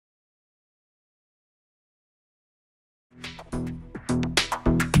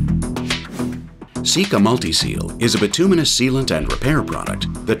Sika MultiSeal is a bituminous sealant and repair product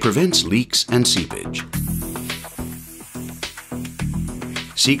that prevents leaks and seepage.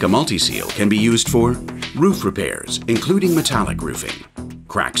 Sika MultiSeal can be used for roof repairs, including metallic roofing,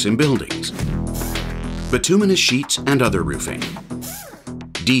 cracks in buildings, bituminous sheets and other roofing,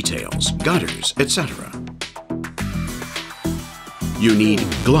 details, gutters, etc. You need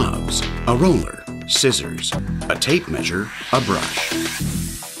gloves, a roller, scissors, a tape measure, a brush.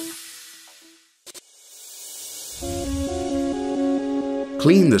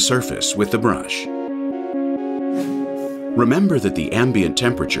 Clean the surface with the brush. Remember that the ambient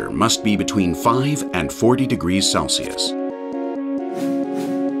temperature must be between 5 and 40 degrees Celsius.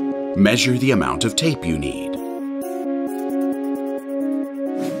 Measure the amount of tape you need.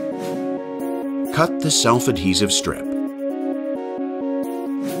 Cut the self-adhesive strip.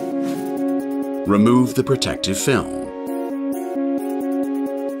 Remove the protective film.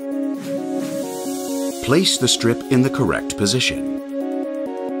 Place the strip in the correct position.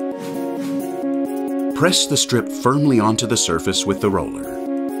 Press the strip firmly onto the surface with the roller.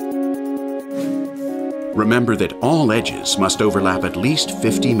 Remember that all edges must overlap at least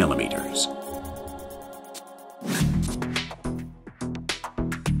 50 millimeters.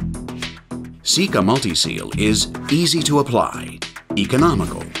 Sika MultiSeal is easy to apply,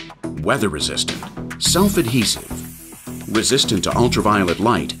 economical, weather-resistant, self-adhesive, resistant to ultraviolet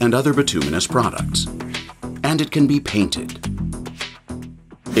light and other bituminous products, and it can be painted.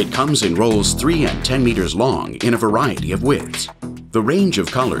 It comes in rolls 3 and 10 meters long in a variety of widths. The range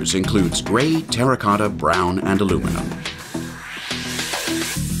of colors includes gray, terracotta, brown, and aluminum.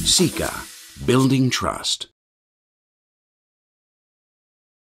 Sika, building trust.